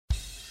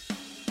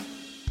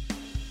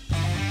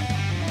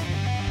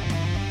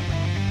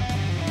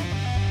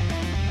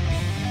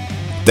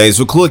Thanks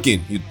for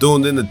clicking. You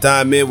tuned in to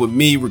Time In with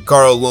me,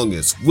 Ricardo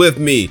Lungus. With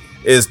me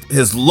is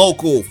his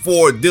local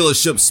Ford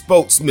dealership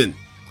spokesman,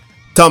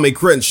 Tommy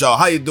Crenshaw.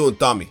 How you doing,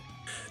 Tommy?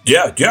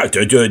 Yeah.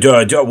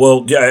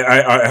 Well,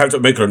 I have to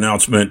make an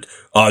announcement.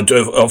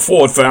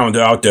 Ford found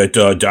out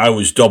that I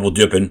was double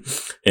dipping,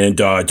 and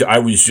I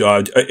was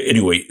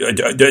anyway.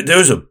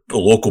 There's a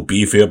local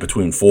beef here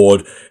between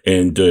Ford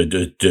and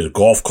the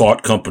golf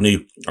cart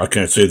company. I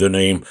can't say their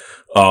name.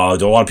 There are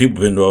a lot of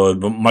people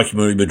my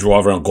community been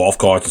driving around golf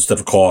carts instead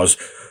of cars,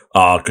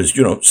 cause,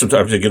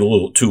 sometimes they get a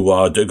little too,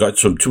 they got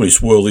too many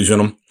swirlies in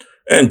them.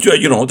 And, they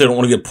don't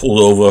want to get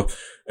pulled over.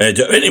 And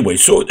anyway,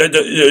 so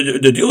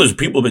the deal is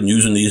people have been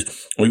using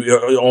these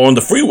on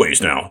the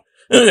freeways now.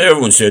 And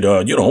everyone said,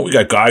 we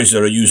got guys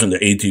that are using the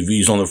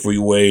ATVs on the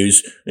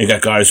freeways. And you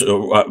got guys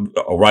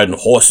riding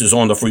horses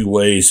on the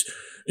freeways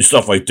and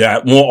stuff like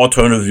that. More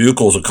alternative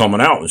vehicles are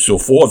coming out. And so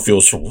Ford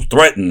feels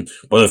threatened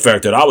by the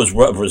fact that I was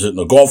representing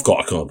a golf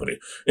cart company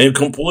and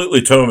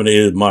completely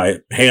terminated my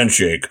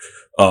handshake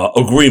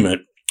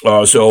agreement.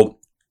 So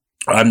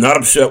I'm not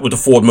upset with the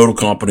Ford Motor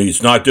Company.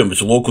 It's not them. It's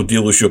a local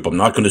dealership. I'm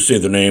not going to say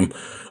the name.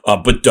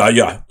 But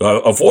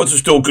Fords are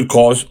still good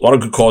cars. A lot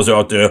of good cars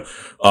out there.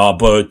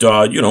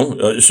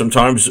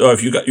 Sometimes,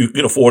 if you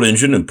get a Ford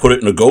engine and put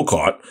it in a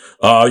go-kart,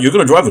 you're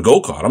going to drive a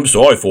go-kart. I'm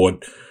sorry,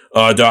 Ford.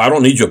 I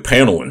don't need your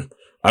paneling.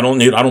 I don't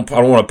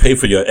want to pay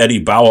for your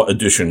Eddie Bauer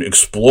edition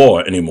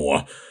Explorer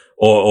anymore.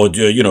 Or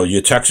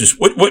your Texas.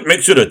 What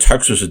makes it a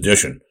Texas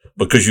edition?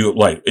 Because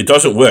it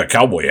doesn't wear a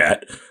cowboy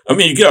hat. I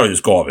mean, you get out of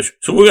this garbage.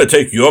 So we're going to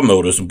take your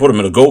motors and put them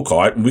in a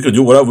go-kart, and we can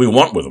do whatever we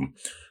want with them.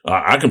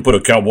 I can put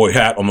a cowboy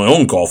hat on my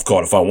own golf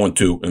cart if I want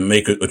to and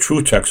make it a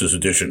true Texas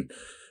edition.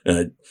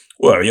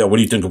 What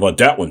do you think about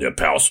that one there,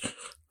 pals?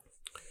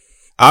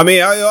 I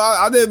mean,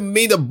 I didn't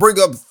mean to bring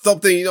up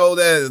something,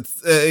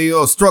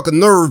 that, struck a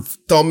nerve,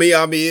 Tommy.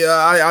 I mean,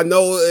 I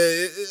know,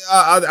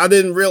 I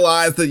didn't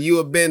realize that you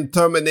have been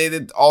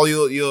terminated. All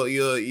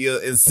your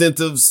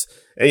incentives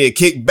and your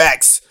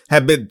kickbacks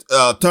have been,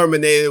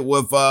 terminated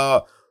with,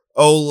 I'm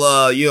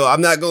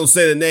not going to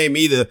say the name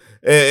either.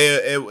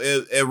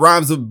 It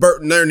rhymes with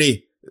Bert and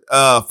Ernie,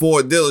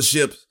 Ford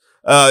dealerships.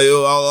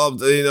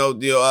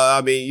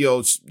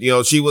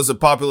 She was a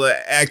popular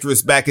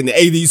actress back in the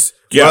 80s.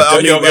 Yeah,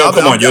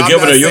 come on, you're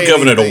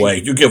giving it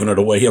away. You're giving it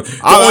away here.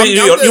 You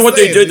know what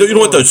they did? You know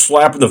what the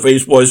slap in the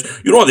face was?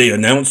 You know what they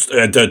announced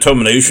at the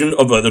termination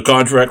of the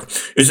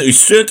contract? Is they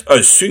sent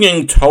a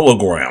singing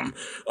telegram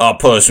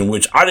person,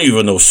 which I didn't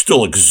even know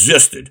still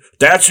existed.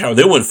 That's how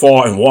they went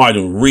far and wide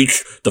and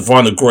reached to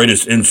find the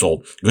greatest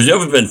insult. Because you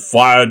ever been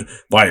fired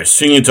by a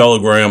singing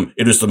telegram?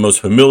 It is the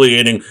most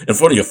humiliating in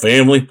front of your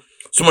family.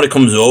 Somebody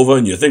comes over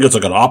and you think it's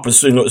like an opera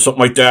singer or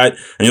something like that.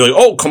 And you're like,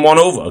 oh, come on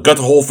over. I got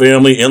the whole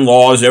family,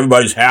 in-laws,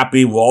 everybody's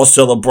happy. We're all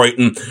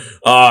celebrating.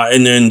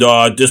 And then,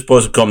 this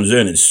person comes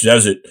in and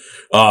says it.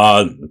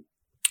 And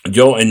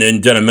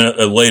then a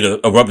minute later,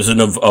 a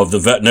representative of the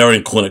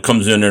veterinarian clinic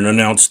comes in and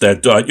announced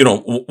that,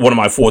 one of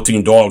my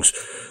 14 dogs,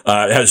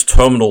 has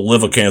terminal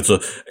liver cancer.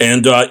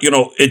 And,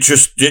 it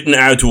just didn't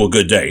add to a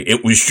good day.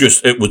 It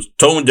was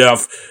tone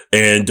deaf.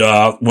 And,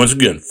 once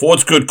again,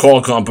 Ford's good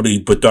car company,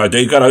 but,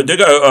 they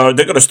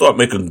gotta start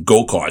making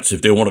go-karts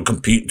if they want to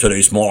compete in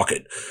today's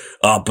market.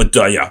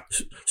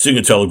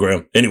 Singing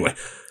telegram. Anyway.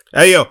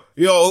 Hey, you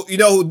know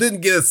who didn't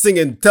get a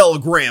singing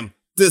telegram?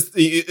 This,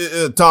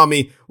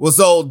 Tommy, was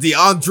old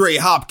DeAndre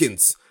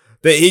Hopkins,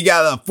 that he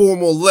got a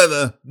formal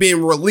letter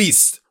being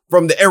released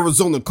from the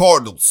Arizona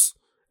Cardinals.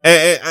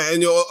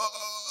 It's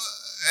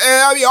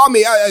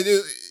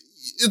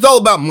all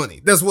about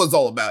money. That's what it's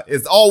all about.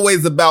 It's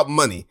always about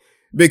money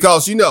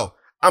because,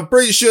 I'm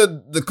pretty sure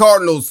the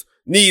Cardinals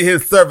need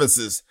his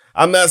services.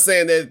 I'm not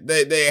saying that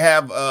they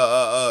have,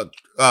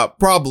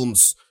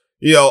 problems,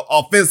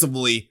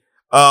 offensively.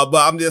 But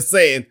I'm just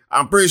saying,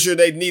 I'm pretty sure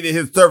they needed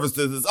his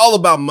services. It's all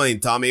about money,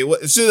 Tommy.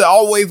 Should it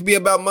always be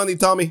about money,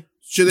 Tommy?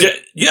 Should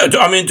it? Yeah.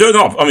 I mean,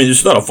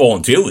 it's not a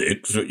volunteer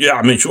league. So, yeah,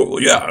 I mean,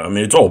 sure. Yeah, I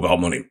mean, it's all about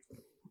money.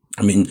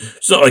 I mean,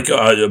 it's not like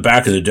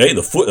back in the day,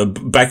 the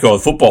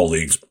backyard football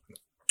leagues,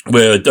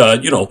 where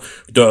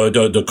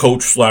the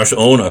coach /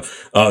 owner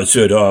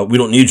said, "We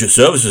don't need your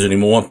services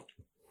anymore,"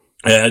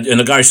 and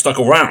the guy stuck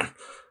around.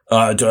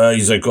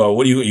 He's like,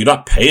 "What are you? You're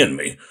not paying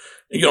me."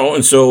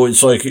 And so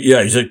it's like,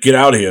 yeah, he's like, get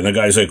out of here. And the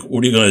guy's like,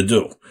 what are you going to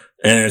do?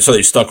 And so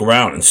they stuck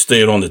around and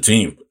stayed on the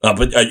team.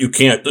 But you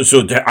can't,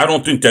 so I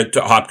don't think that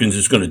Hopkins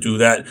is going to do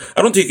that.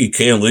 I don't think he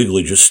can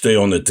legally just stay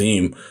on the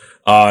team,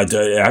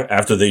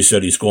 after they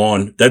said he's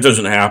gone. That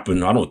doesn't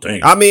happen, I don't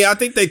think. I mean, I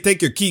think they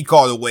take your key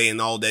card away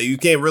and all that. You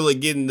can't really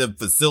get in the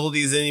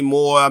facilities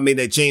anymore. I mean,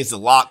 they changed the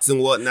locks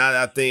and whatnot,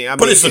 I think.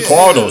 But it's the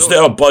Cardinals.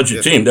 They're a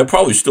budget team. They're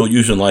probably still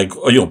using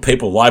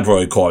paper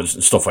library cards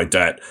and stuff like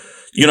that.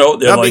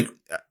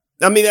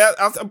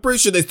 I'm pretty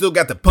sure they still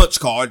got the punch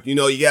card. You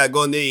gotta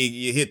go in there,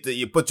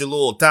 you put your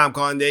little time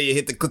card in there, you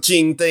hit the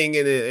ka-ching thing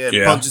and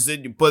it punches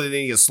it, you put it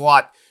in your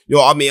slot.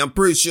 I mean, I'm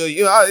pretty sure,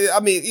 I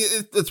mean,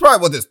 it's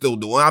probably what they're still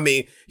doing. I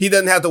mean, he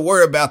doesn't have to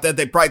worry about that.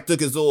 They probably took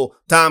his little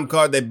time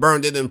card. They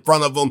burned it in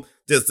front of him.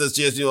 Just,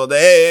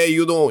 hey,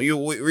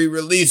 we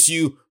release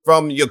you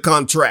from your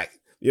contract.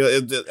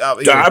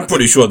 I'm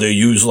pretty sure they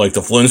use like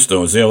the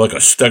Flintstones. They have like a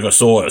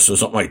stegosaurus or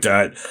something like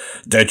that.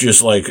 That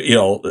just like,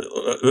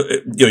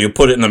 you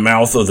put it in the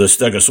mouth of the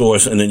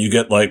stegosaurus and then you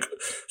get like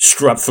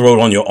strep throat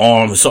on your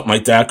arm or something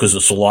like that because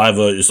the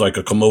saliva is like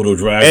a Komodo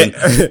dragon.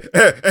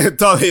 And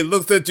Tommy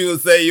looks at you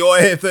and say, your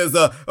head says,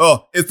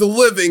 it's a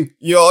living,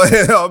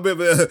 I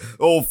remember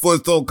old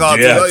Flintstone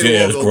cartoon.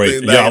 Yeah, it's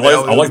great. Yeah,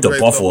 I like the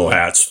buffalo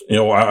hats.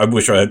 I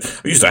wish I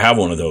used to have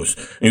one of those.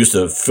 I used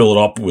to fill it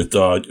up with,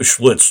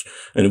 Schlitz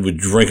and it would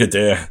drink it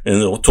there,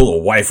 and until the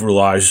wife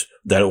realized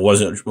that it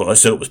wasn't. Well, I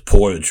said it was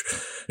porridge.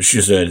 She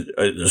said,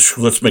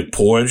 "Let's make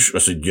porridge." I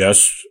said,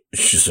 "Yes."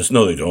 She says,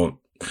 "No, they don't."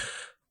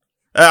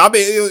 I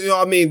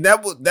mean,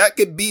 that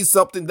could be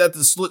something that the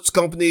Schlitz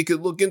company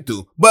could look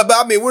into. But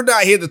I mean, we're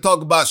not here to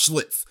talk about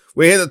Schlitz.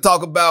 We're here to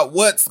talk about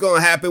what's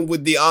going to happen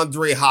with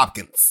DeAndre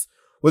Hopkins.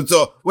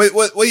 So, what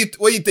do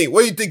you think?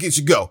 Where do you think he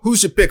should go? Who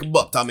should pick him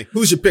up, Tommy?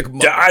 Who should pick him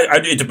up?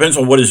 It depends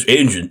on what his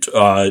agent,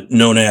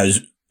 known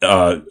as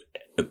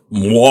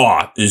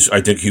Moi is, I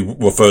think he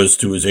refers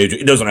to his agent.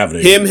 He doesn't have an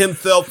agent. Him,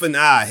 himself, and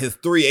his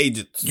 3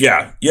 agents.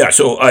 Yeah.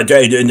 So, the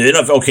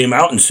NFL came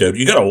out and said,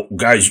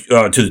 guys,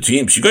 to the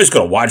teams, you guys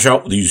gotta watch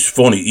out with these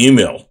phony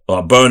email,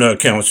 burner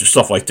accounts and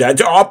stuff like that.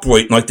 They're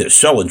operating like they're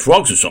selling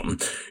drugs or something.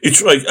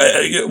 It's like,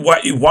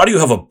 why do you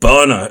have a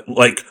burner,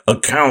 like,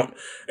 account,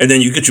 and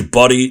then you get your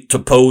buddy to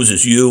pose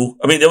as you?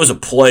 I mean, there was a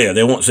player,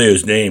 they won't say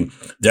his name,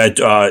 that,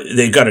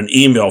 they got an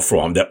email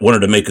from that wanted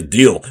to make a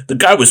deal. The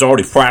guy was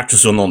already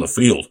practicing on the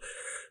field.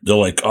 They're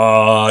like,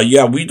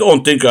 yeah, we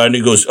don't think, and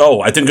he goes,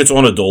 oh, I think it's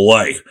on a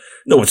delay.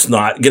 No, it's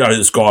not. Get out of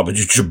this garbage.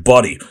 It's your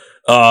buddy.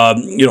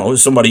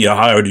 Somebody you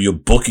hired, your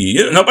bookie.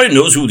 Nobody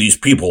knows who these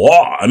people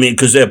are. I mean,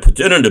 because they're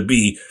pretending to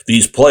be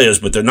these players,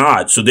 but they're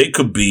not. So they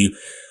could be,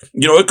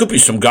 it could be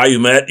some guy you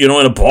met, in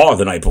a bar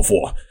the night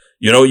before.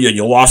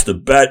 You lost a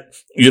bet,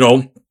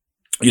 you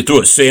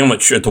threw a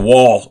sandwich at the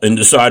wall and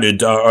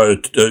decided,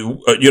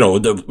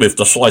 if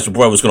the slice of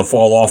bread was going to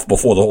fall off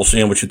before the whole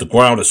sandwich hit the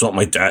ground or something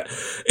like that.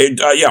 And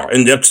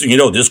next thing you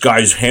know, this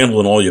guy's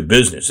handling all your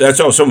business. That's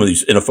how some of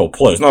these NFL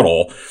players, not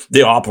all,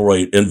 they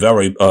operate in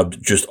very,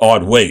 just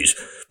odd ways.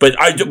 But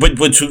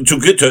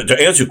to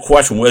answer your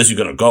question, where's he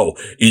going to go?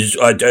 Is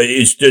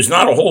there's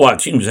not a whole lot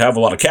of teams that have a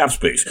lot of cap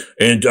space.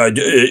 And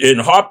in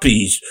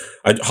Hoppies,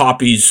 I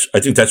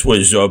think that's what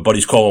his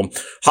buddies call him.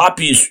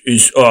 Hoppies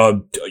is,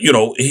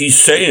 he's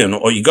saying,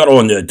 or you got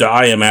on the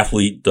I Am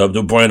Athlete,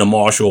 the Brandon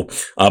Marshall,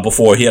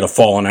 before he had a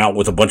falling out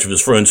with a bunch of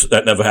his friends.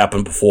 That never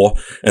happened before.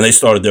 And they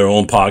started their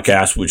own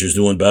podcast, which is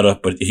doing better,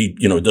 but he,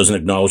 doesn't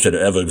acknowledge that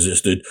it ever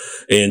existed.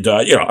 And,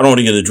 I don't want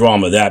to get the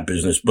drama of that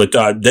business, but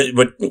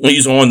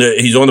he's on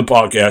the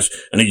podcast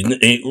and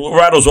he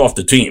rattles off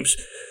the teams.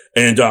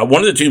 And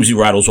one of the teams he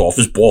rattles off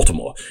is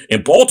Baltimore.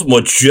 And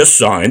Baltimore just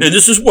signed, and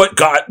this is what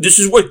got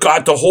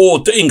the whole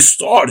thing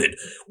started,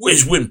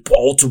 was when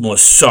Baltimore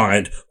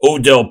signed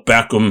Odell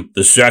Beckham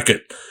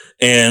II.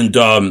 And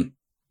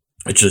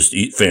it's just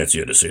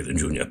fancier to say than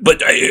Junior.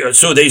 But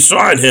so they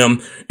signed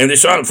him, and they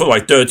signed him for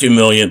like $13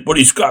 million, but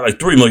he's got like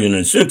 $3 million in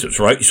incentives,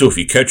 right? So if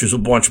he catches a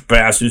bunch of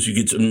passes, he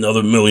gets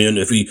another $1 million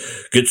if he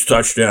gets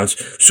touchdowns.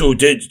 So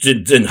then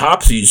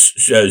Hopsies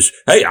says,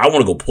 hey, I want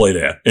to go play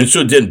there. And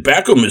so then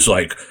Beckham is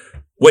like,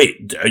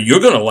 wait, you're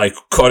going to like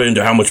cut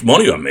into how much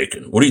money I'm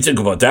making. What do you think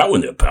about that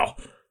one there, pal?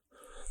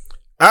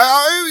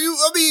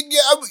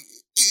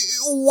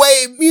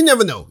 Wait, you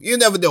never know.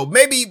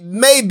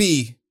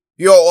 Maybe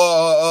your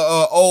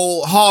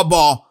old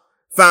Harbaugh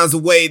finds a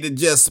way to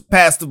just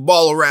pass the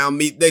ball around.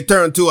 They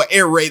turn to an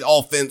air raid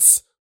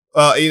offense.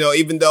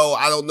 Even though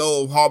I don't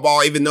know if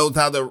Harbaugh even knows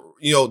how to,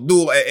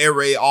 do an air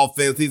raid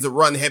offense. He's a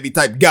run heavy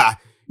type guy.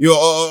 They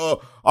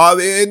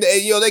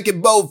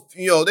can both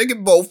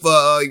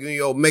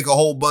make a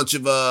whole bunch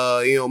of,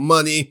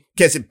 money,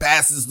 catching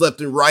passes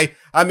left and right.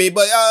 I mean,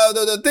 but,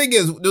 the thing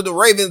is, the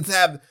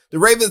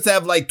Ravens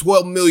have like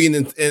 12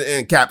 million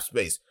in cap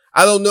space.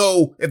 I don't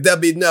know if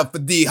that'd be enough for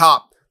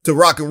D-Hop to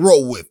rock and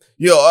roll with,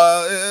 and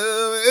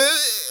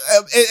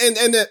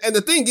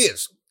the thing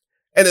is,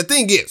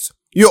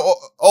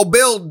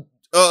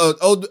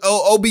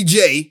 OBJ,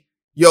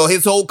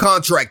 his whole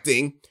contract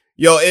thing,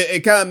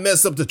 it kind of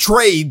messed up the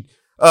trade,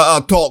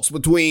 talks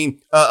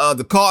between,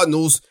 the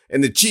Cardinals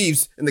and the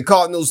Chiefs and the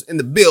Cardinals and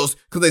the Bills,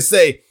 cause they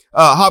say,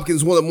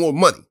 Hopkins wanted more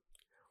money.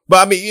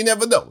 But I mean, you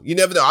never know.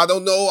 I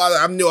don't know.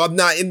 I'm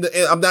not in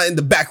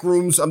the back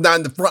rooms. I'm not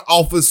in the front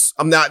office.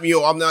 I'm not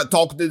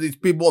talking to these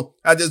people.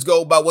 I just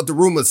go by what the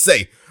rumors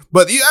say.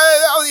 But he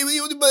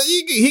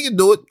can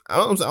do it.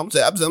 I'm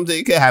saying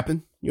it can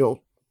happen.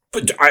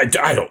 But I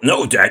don't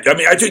know that. I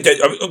mean, I think that,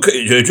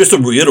 okay, just to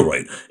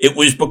reiterate, it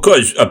was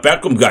because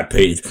Beckham got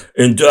paid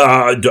and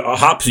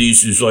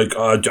Hopsies is like,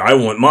 I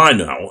want mine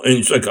now. And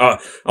it's like, I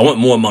want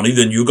more money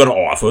than you're going to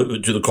offer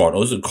to the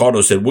Cardinals. And the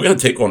Cardinals said, we're going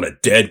to take on a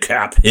dead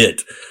cap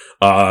hit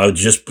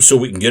just so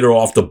we can get her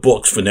off the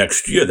books for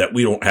next year, that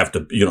we don't have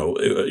to,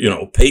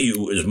 pay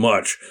you as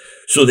much.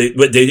 So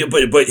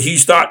but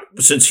he's not,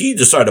 since he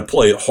decided to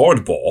play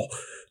hardball,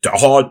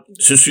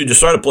 since he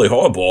decided to play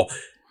hardball,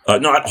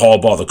 not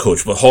hardball the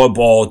coach, but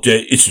hardball,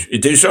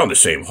 they sound the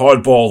same.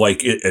 Hardball,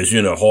 like as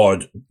in a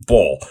hard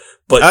ball.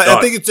 But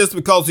I think it's just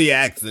because of the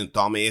accent,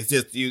 Tommy. It's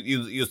just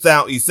you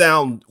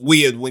sound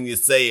weird when you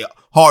say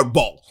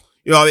hardball.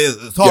 You know what I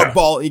mean? It's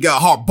hardball, and you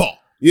got hardball.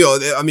 You know,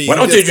 I mean, why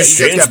don't they just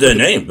change their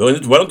name? Why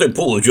don't they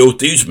pull a Joe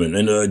Theismann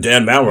and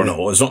Dan Marino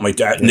or something like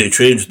that, and they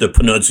change the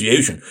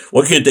pronunciation?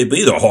 Why can't they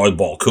be the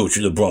hardball coach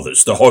of the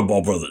brothers, the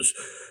hardball brothers?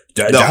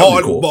 The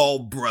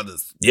hardball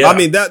brothers. Yeah, I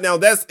mean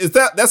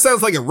that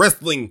sounds like a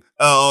wrestling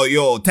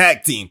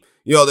tag team.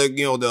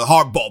 The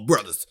hardball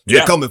brothers.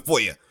 They're coming for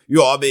you. You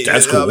know what I mean?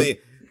 That's cool.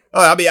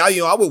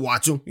 I would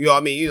watch them. You know what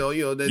I mean?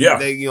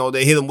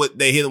 They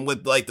hit them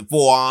with like the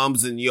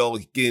forearms and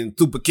getting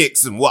super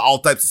kicks and all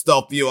types of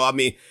stuff. You know what I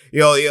mean?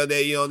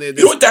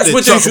 That's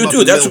what they should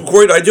do. That's a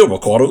great idea,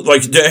 Ricardo.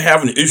 Like, they're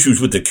having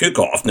issues with the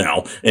kickoff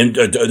now, and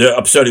they're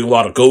upsetting a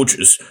lot of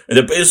coaches. And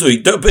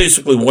they're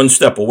basically one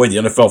step away, the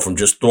NFL, from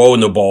just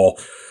throwing the ball,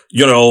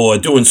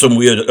 doing some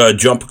weird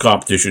jump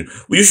competition.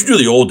 Well, you should do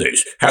the old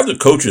days. Have the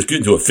coaches get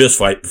into a fist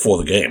fight before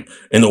the game,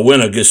 and the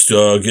winner gets to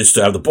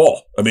have the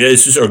ball. I mean,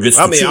 it's just, or gets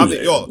to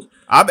choose.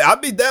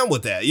 I'd be down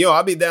with that.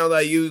 I'd be down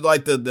like you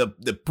like the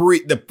pre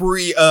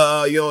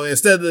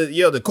instead of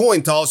the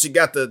coin toss, you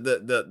got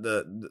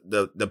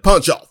the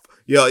punch off.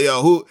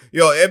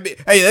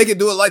 Hey, they can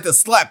do it like the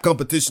slap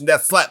competition,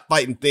 that slap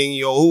fighting thing.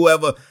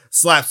 Whoever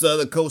slaps the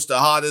other coach the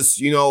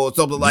hardest, or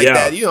something like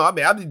that.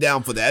 I'd be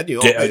down for that.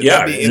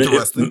 That'd be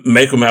interesting.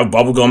 Make them have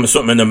bubble gum or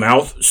something in their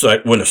mouth, so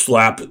like when a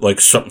slap, like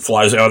something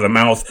flies out of their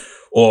mouth.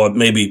 Or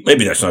maybe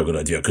that's not a good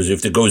idea, because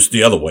if it goes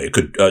the other way, it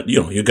could,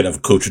 you could have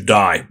a coach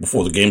die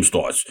before the game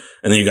starts,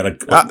 and then you got to,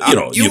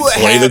 you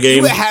play the game.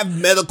 You would have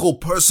medical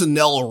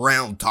personnel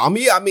around,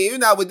 Tommy. I mean, you're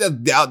not with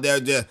just out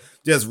there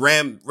just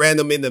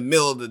random in the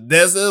middle of the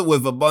desert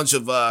with a bunch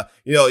of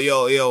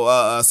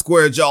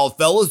square jawed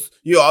fellas.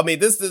 I mean,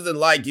 this isn't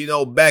like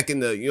back in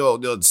the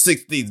the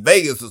 60s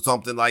Vegas or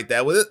something like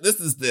that. Well, this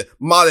is the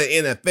modern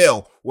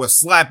NFL where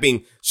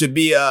slapping should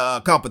be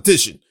a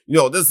competition.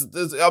 This.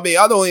 I mean,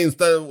 I don't even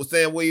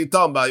understand what you're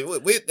talking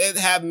about. They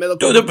have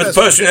medical. The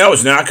personnel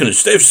is not going to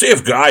stay. Say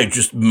if a guy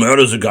just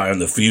murders a guy on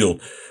the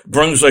field,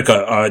 brings like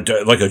a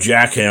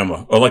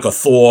jackhammer or like a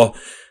Thor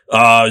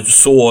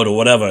sword or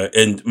whatever,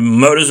 and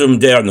murders him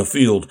there on the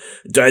field.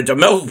 The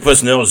medical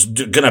personnel is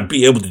going to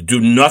be able to do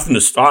nothing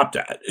to stop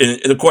that. And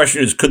the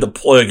question is, could the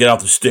player get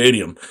out the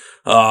stadium?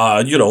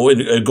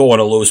 And go on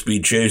a low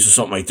speed chase or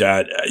something like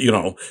that.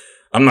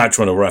 I'm not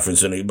trying to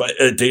reference any, but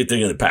they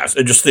think in the past.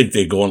 I just think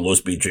they go on low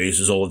speed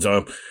chases all the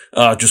time,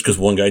 just because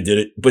one guy did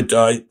it. But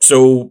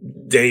so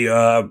they,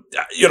 I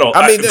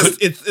mean,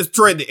 it's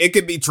trending. It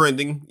could be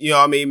trending.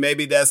 I mean,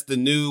 maybe that's the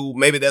new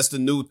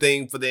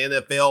thing for the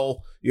NFL.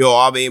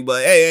 I mean,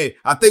 but hey,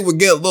 I think we're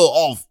getting a little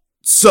off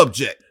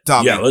subject,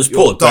 Tommy. Yeah, let's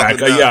pull it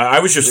back. I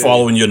was just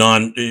following your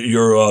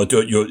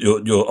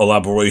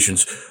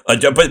elaborations.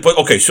 But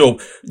okay, so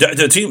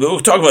the team, we're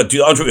talking about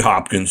DeAndre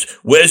Hopkins.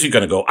 Where's he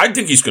going to go? I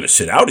think he's going to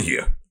sit out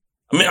here.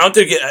 I mean, I don't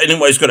think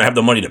anybody's going to have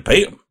the money to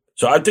pay him.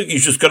 So I think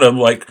he's just going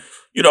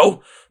to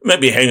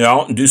maybe hang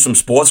out and do some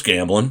sports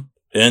gambling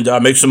and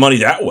make some money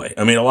that way.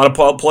 I mean, a lot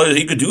of players,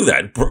 he could do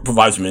that,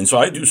 provide some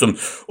insight, do some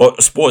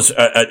sports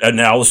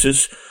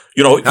analysis.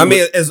 I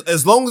mean,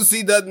 as long as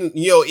he doesn't,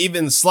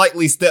 even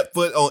slightly step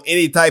foot on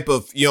any type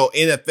of,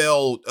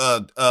 NFL,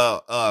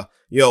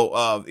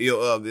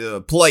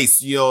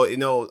 place,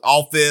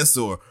 office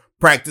or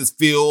practice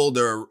field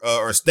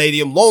or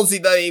stadium, as long as he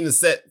doesn't even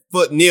set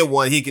foot near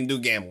one, he can do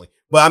gambling.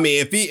 But I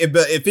mean,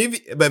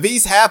 if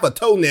he's half a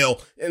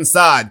toenail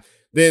inside,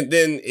 then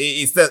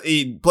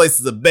he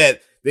places a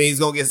bet, then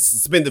he's gonna get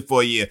suspended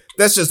for a year.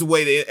 That's just the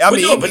way they.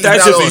 But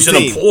that's if he's an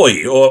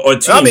employee or a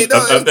team. I mean,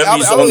 I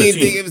don't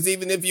even think it's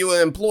even if you're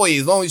an employee,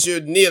 as long as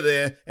you're near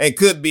there and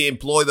could be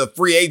employed, a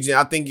free agent,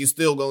 I think you're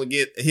still gonna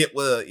get hit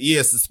with a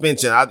year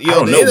suspension. I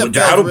don't know.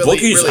 How do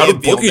bookies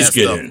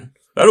get in?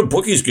 How do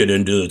bookies get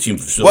into the team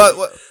facility?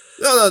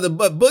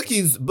 But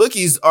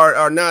bookies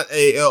are not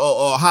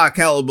a high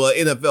caliber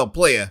NFL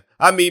player.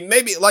 I mean,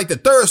 maybe like the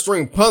third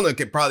string punter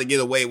could probably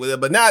get away with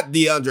it, but not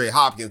DeAndre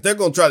Hopkins. They're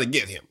gonna try to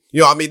get him.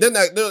 I mean, they're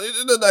not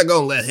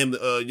gonna let him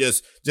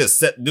just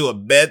do a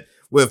bet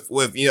with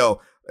the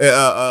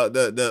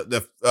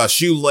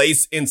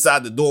shoelace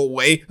inside the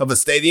doorway of a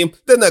stadium.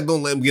 They're not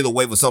gonna let him get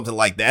away with something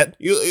like that.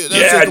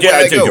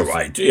 I think you're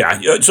right.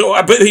 Yeah. So,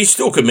 but he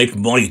still could make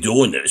money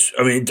doing this.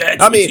 I mean, that's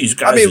what these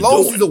guys are doing. As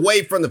long as he's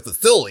away from the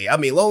facility. I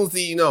mean, as long as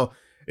he, as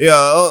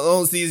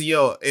long as he's,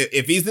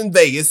 if he's in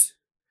Vegas,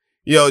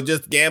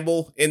 just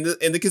gamble in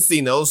the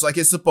casinos like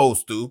it's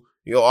supposed to.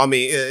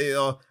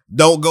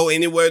 Don't go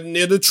anywhere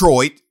near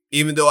Detroit,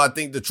 even though I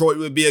think Detroit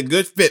would be a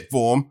good fit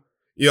for him.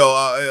 You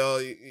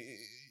know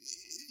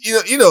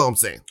what I'm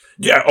saying?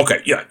 Yeah.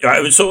 Okay. Yeah.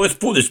 So let's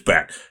pull this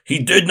back. He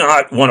did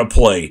not want to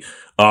play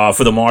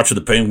for the March of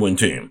the Penguin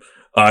team.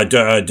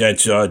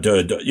 That's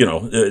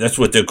that's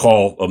what they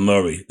call a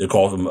Murray. They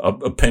call him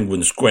a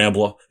Penguin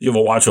scrambler. You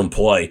ever watch him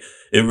play?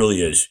 It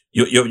really is.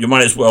 You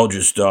might as well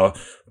just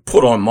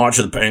put on March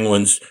of the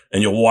Penguins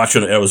and you're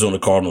watching an Arizona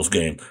Cardinals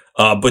game.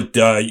 But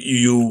I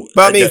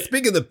mean,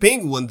 speaking of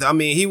Penguins, I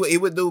mean, he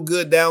would do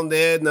good down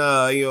there in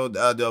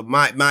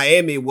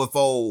Miami with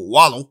old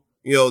Waddle.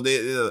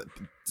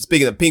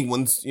 Speaking of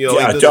Penguins, they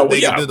can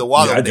do the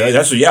Waddle.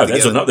 That's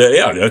another.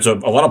 Yeah, that's a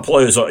lot of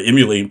players are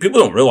emulating. People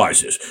don't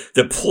realize this.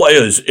 That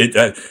players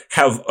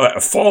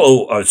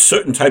follow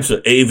certain types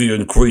of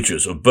avian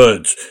creatures or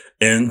birds,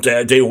 and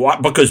they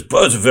watch because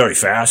birds are very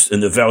fast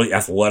and they're very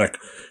athletic.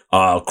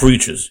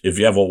 Creatures, if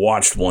you ever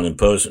watched one in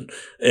person.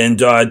 And,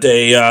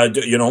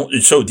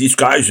 so these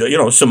guys,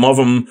 some of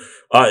them,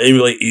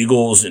 emulate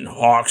eagles and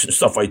hawks and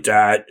stuff like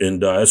that.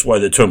 And, that's why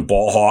the term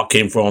ball hawk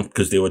came from,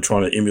 because they were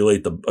trying to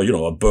emulate a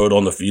bird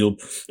on the field.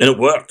 And it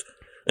worked.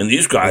 And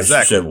these guys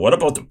said, what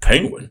about the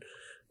penguin?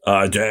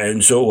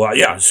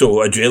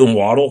 Jalen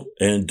Waddle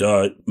and,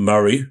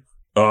 Murray,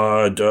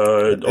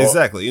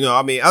 exactly.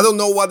 I don't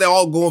know why they're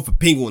all going for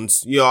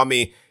penguins.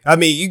 I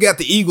mean, you got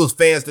the Eagles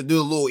fans that do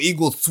the little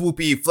Eagles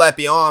swoopy,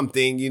 flappy arm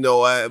thing,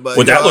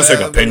 but that looks like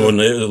a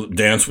penguin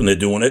dance when they're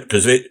doing it.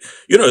 Cause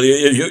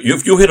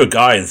if you hit a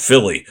guy in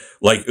Philly,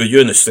 like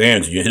you're in the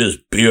stands and you hit his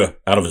beer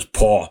out of his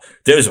paw,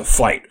 there's a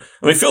fight.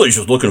 I mean, Philly's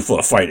just looking for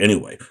a fight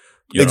anyway.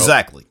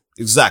 Exactly.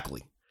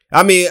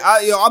 I mean,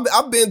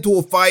 I've been to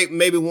a fight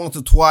maybe once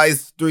or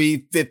twice,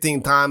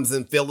 15 times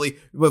in Philly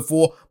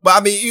before, but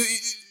I mean,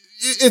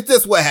 it's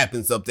just what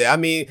happens up there. I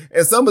mean,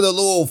 and some of the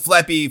little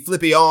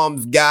flippy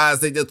arms guys,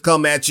 they just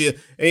come at you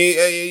and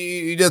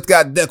you just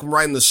got to deck them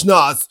right in the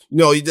schnoz.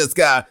 You just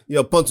got,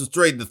 punch them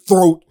straight in the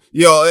throat.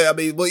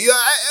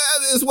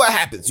 It's what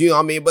happens,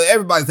 but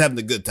everybody's having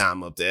a good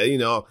time up there,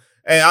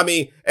 and I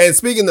mean, and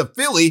speaking of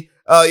Philly,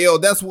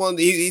 that's one,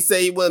 he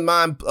said he wouldn't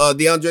mind,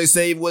 DeAndre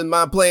said he wouldn't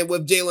mind playing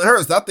with Jalen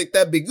Hurts. I think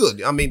that'd be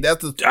good. I mean,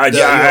 that's a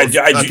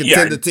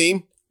contender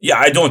team. Yeah,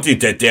 I don't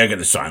think that they're going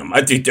to sign him.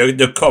 I think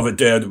they're covered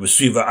there, the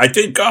receiver. I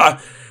think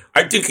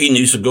he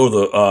needs to go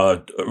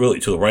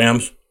to the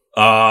Rams.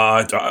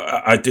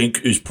 I think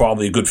he's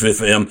probably a good fit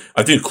for him.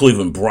 I think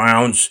Cleveland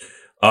Browns,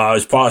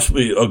 is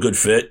possibly a good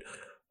fit.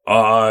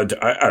 I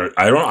don't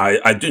know.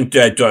 I think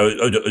that,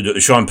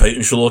 Sean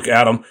Payton should look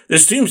at him.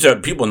 There's teams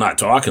that people are not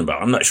talking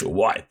about. I'm not sure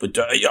why, but,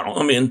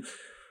 the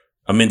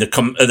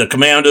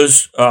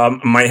Commanders,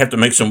 might have to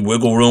make some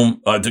wiggle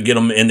room, to get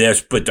them in there,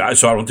 but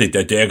so I don't think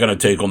that they're going to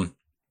take them.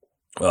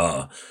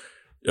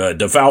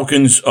 The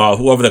Falcons,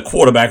 whoever the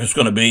quarterback is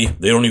going to be,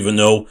 they don't even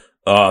know.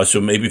 So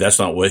maybe that's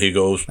not where he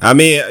goes. I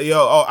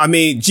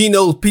mean,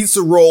 Gino's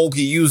pizza roll,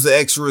 he used the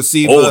extra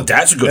receiver. Oh,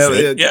 that's a good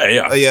fit.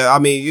 Yeah.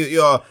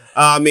 Yeah.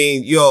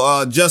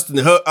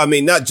 Justin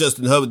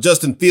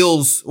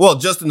Fields. Well,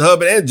 Justin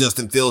Herbert and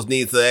Justin Fields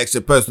needs an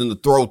extra person to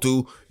throw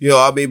to.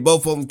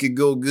 Both of them could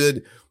go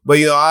good. But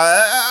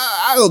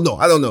I don't know.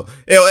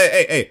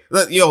 Hey,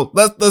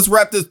 let's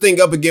wrap this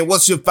thing up again.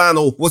 What's your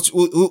final place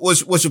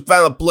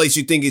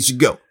you think it should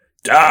go?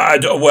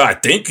 Well, I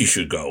think he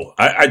should go.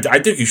 I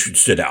think he should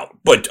sit out.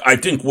 But I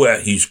think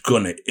where he's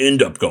gonna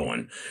end up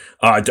going,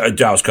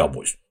 Dallas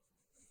Cowboys.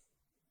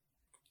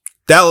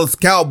 Dallas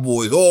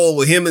Cowboys. Oh,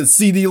 with him and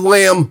CeeDee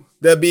Lamb,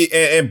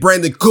 and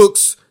Brandon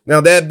Cooks.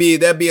 Now that'd be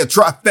a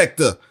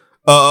trifecta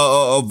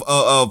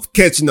of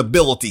catching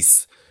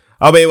abilities.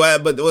 I mean,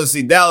 but let's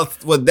see,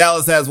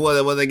 Dallas has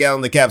what they got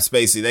on the cap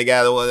spacey. They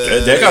got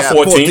they got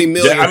 14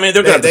 million.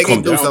 They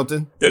can do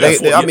something.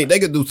 They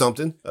could do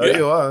something. They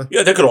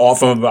could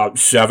offer him about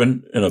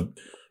 7 in a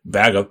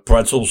bag of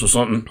pretzels or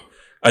something.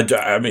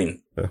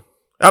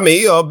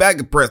 A bag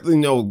of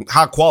pretzels,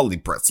 high quality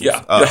pretzels.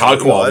 Yeah, high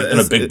quality in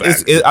a big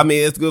bag.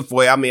 It's good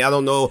for you. I mean, I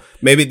don't know.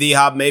 Maybe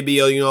D-Hop, maybe,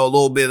 a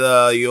little bit,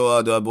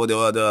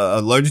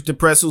 allergic to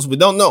pretzels. We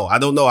don't know. I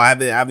don't know. I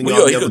haven't ever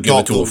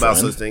talked to him about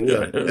such things.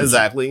 Yeah,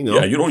 exactly.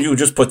 Yeah, you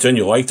just pretend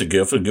you like the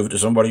gift and give it to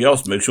somebody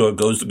else. Make sure it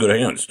goes to good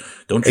hands.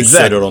 Don't just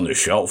set it on the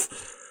shelf.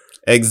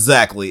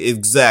 Exactly.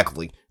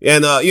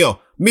 And,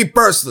 me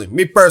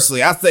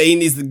personally, I say he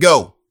needs to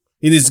go.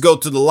 He needs to go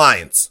to the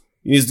Lions.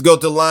 He needs to go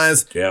to the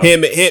Lions. Yeah.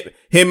 Him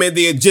and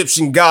the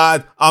Egyptian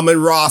god,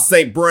 Amon-Ra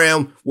St.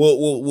 Brown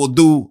will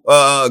do,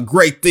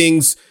 great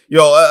things.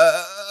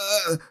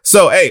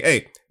 So,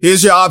 hey,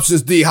 here's your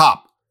options,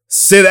 D-Hop.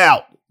 Sit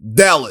out,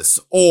 Dallas,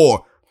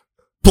 or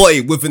play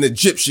with an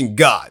Egyptian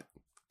god.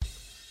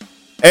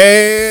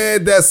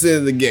 And that's the end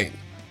of the game.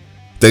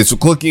 Thanks for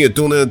clicking and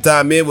tuning in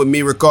time in with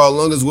me, Ricardo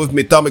Lungus, with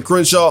me, Tommy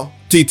Crenshaw,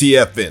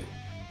 TTFN.